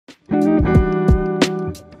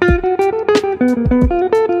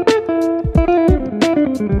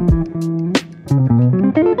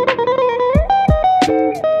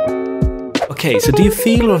Okay, so do you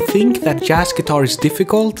feel or think that jazz guitar is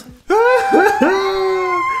difficult?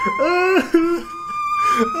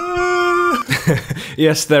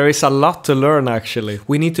 Yes, there is a lot to learn actually.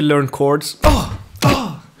 We need to learn chords.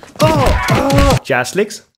 Jazz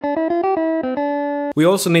licks. We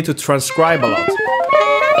also need to transcribe a lot.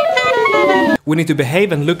 We need to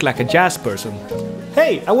behave and look like a jazz person.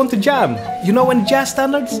 Hey, I want to jam! You know any jazz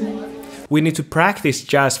standards? We need to practice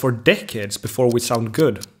jazz for decades before we sound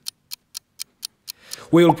good.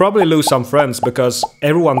 We will probably lose some friends because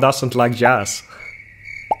everyone doesn't like jazz.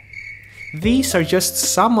 These are just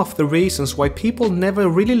some of the reasons why people never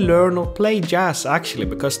really learn or play jazz actually,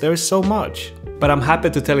 because there is so much. But I'm happy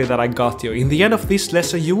to tell you that I got you. In the end of this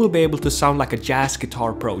lesson you will be able to sound like a jazz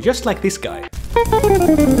guitar pro, just like this guy.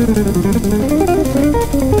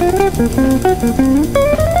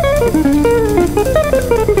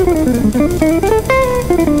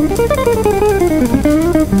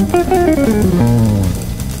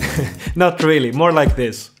 Not really, more like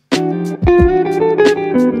this.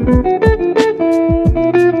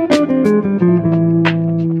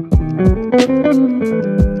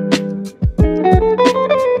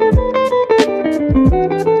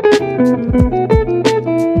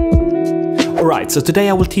 Alright, so today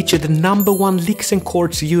I will teach you the #1 licks and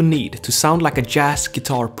chords you need to sound like a jazz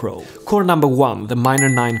guitar pro. Chord number 1, the minor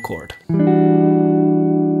 9 chord.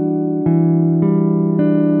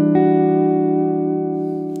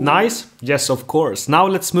 Nice? Yes, of course. Now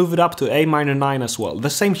let's move it up to A minor 9 as well, the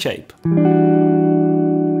same shape.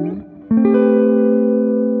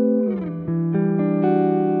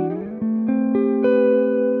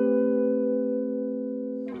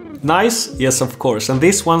 Nice? Yes, of course. And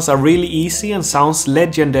these ones are really easy and sounds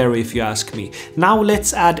legendary if you ask me. Now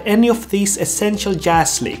let's add any of these essential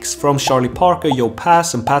jazz licks from Charlie Parker, Joe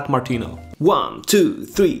Pass and Pat Martino. 1, 2,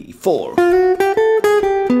 3, 4.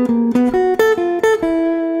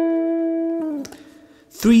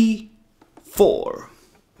 3, 4.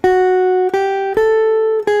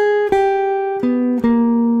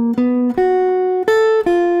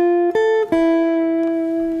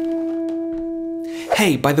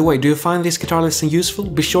 Hey, by the way, do you find this guitar lesson useful?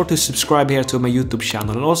 Be sure to subscribe here to my YouTube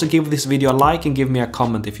channel and also give this video a like and give me a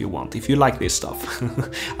comment if you want, if you like this stuff.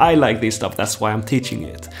 I like this stuff, that's why I'm teaching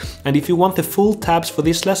it. And if you want the full tabs for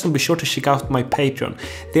this lesson, be sure to check out my Patreon.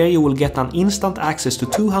 There you will get an instant access to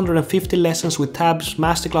 250 lessons with tabs,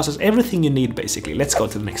 masterclasses, everything you need basically. Let's go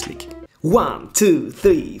to the next lick. 1, 2,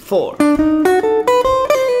 3, 4.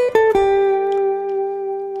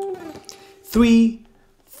 3,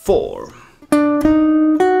 4.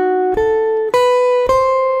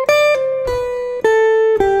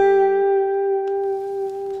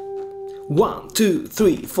 1, 2,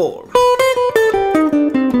 3, 4.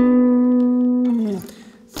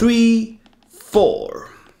 3, 4.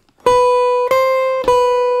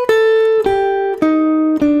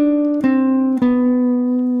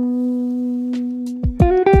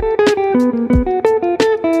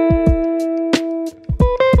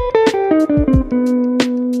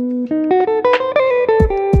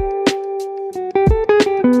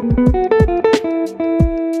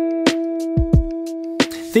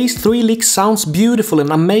 These 3 licks sounds beautiful and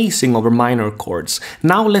amazing over minor chords.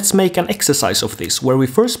 Now let's make an exercise of this, where we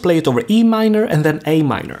first play it over E minor and then A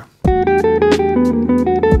minor.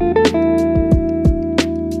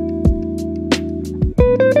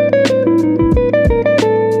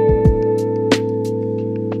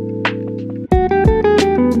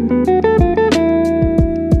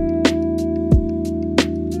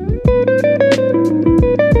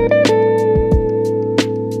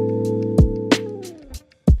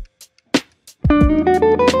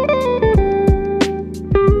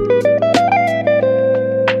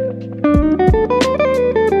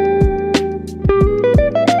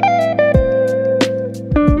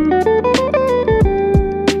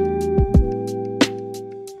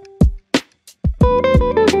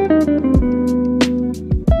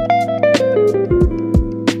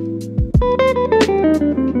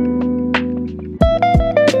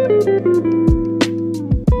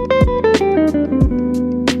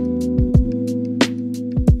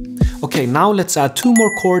 Okay, now let's add 2 more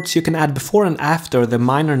chords you can add before and after the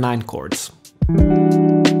minor 9 chords.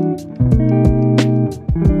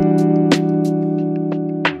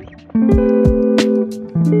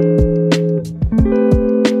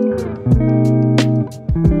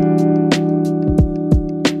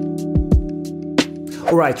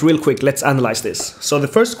 Alright, real quick, let's analyze this. So the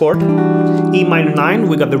first chord, E minor 9,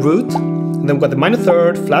 we got the root, and then we got the minor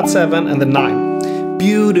 3rd, flat 7, and the 9.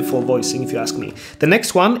 Beautiful voicing, if you ask me. The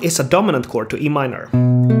next one is a dominant chord to E minor.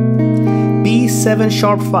 B7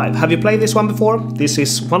 sharp 5. Have you played this one before? This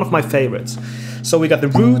is one of my favorites. So we got the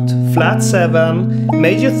root, flat 7,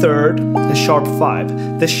 major 3rd, and sharp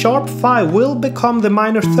 5. The sharp 5 will become the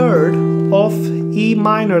minor 3rd of E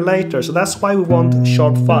minor later, so that's why we want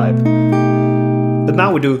sharp 5. But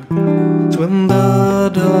now we do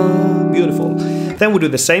beautiful. Then we do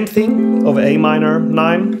the same thing over A minor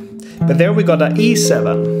 9, but there we got an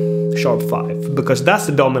E7 sharp 5, because that's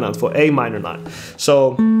the dominant for A minor 9.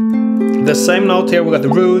 So the same note here, we got the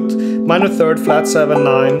root, minor 3rd, flat 7,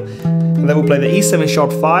 9, and then we play the E7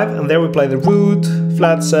 sharp 5, and there we play the root,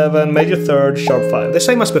 flat 7, major 3rd, sharp 5. The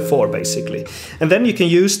same as before, basically. And then you can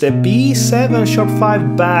use the B7 sharp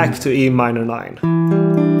 5 back to E minor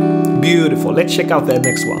 9. Beautiful. Let's check out the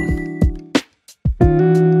next one.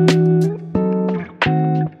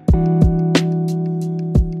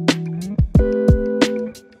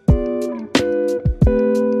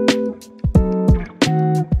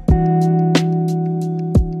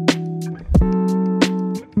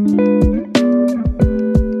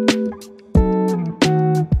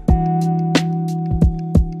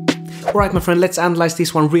 Alright, my friend, let's analyze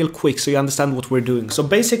this one real quick so you understand what we're doing. So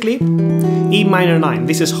basically, E minor 9,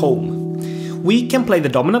 this is home. We can play the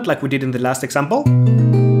dominant like we did in the last example,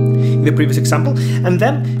 in the previous example, and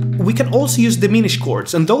then we can also use diminished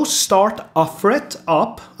chords, and those start a fret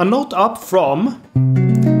up, a note up from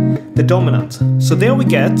the dominant. So there we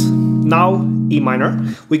get, now E minor,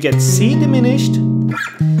 we get C diminished,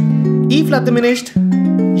 E flat diminished,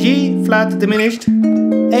 G flat diminished,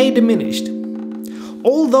 A diminished.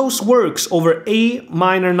 All those works over A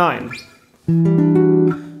minor 9.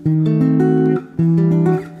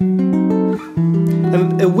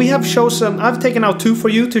 And we have chosen, I've taken out 2 for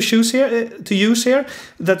you to choose here, to use here,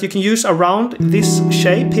 that you can use around this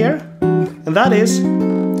shape here. And that is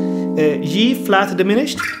G flat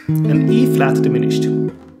diminished and E flat diminished.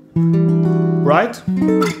 Right?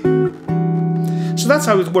 So that's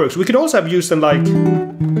how it works. We could also have used them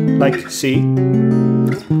like C.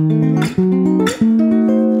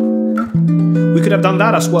 We could have done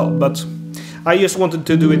that as well, but I just wanted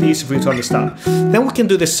to do it easy for you to understand. Then we can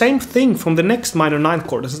do the same thing from the next minor 9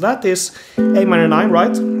 chord. So that is A minor 9,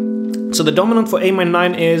 right? So the dominant for A minor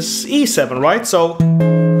 9 is E7, right? So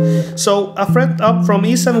a fret up from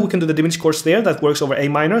E7, we can do the diminished chords there. That works over A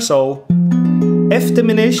minor. So F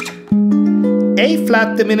diminished, A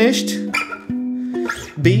flat diminished,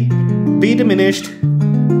 B diminished,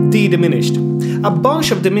 D diminished. A bunch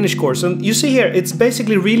of diminished chords, and you see here it's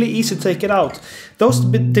basically really easy to take it out. Those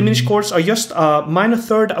diminished chords are just a minor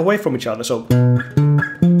 3rd away from each other, so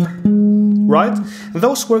right? And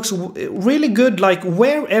those works really good, like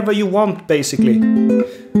wherever you want, basically,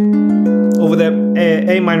 over the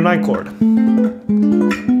A minor 9 chord.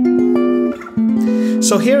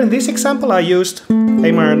 So here in this example I used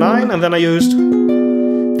A minor 9, and then I used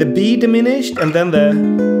the B diminished, and then the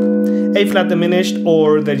A flat diminished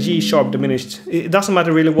or the G sharp diminished. It doesn't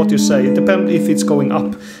matter really what you say, it depends if it's going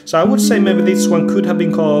up. So I would say maybe this one could have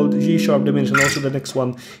been called G sharp diminished, and also the next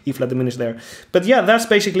one E flat diminished there. But yeah, that's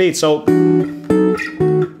basically it. So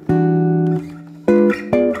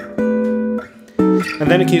and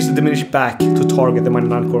then you can use the diminished back to target the minor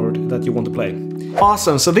 9 chord that you want to play.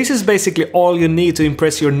 Awesome, so this is basically all you need to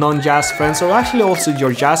impress your non-jazz friends, or actually also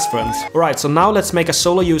your jazz friends. Alright, so now let's make a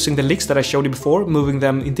solo using the licks that I showed you before, moving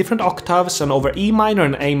them in different octaves and over E minor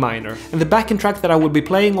and A minor. And the backing track that I will be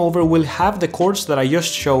playing over will have the chords that I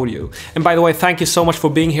just showed you. And by the way, thank you so much for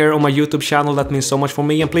being here on my YouTube channel, that means so much for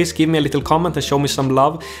me. And please give me a little comment and show me some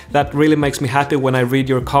love, that really makes me happy when I read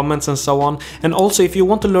your comments and so on. And also, if you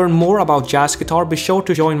want to learn more about jazz guitar, be sure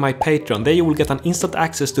to join my Patreon. There you will get an instant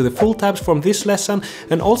access to the full tabs from this lesson,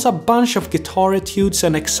 and also a bunch of guitar etudes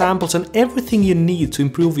and examples and everything you need to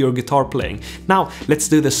improve your guitar playing. Now, let's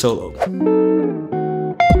do the solo.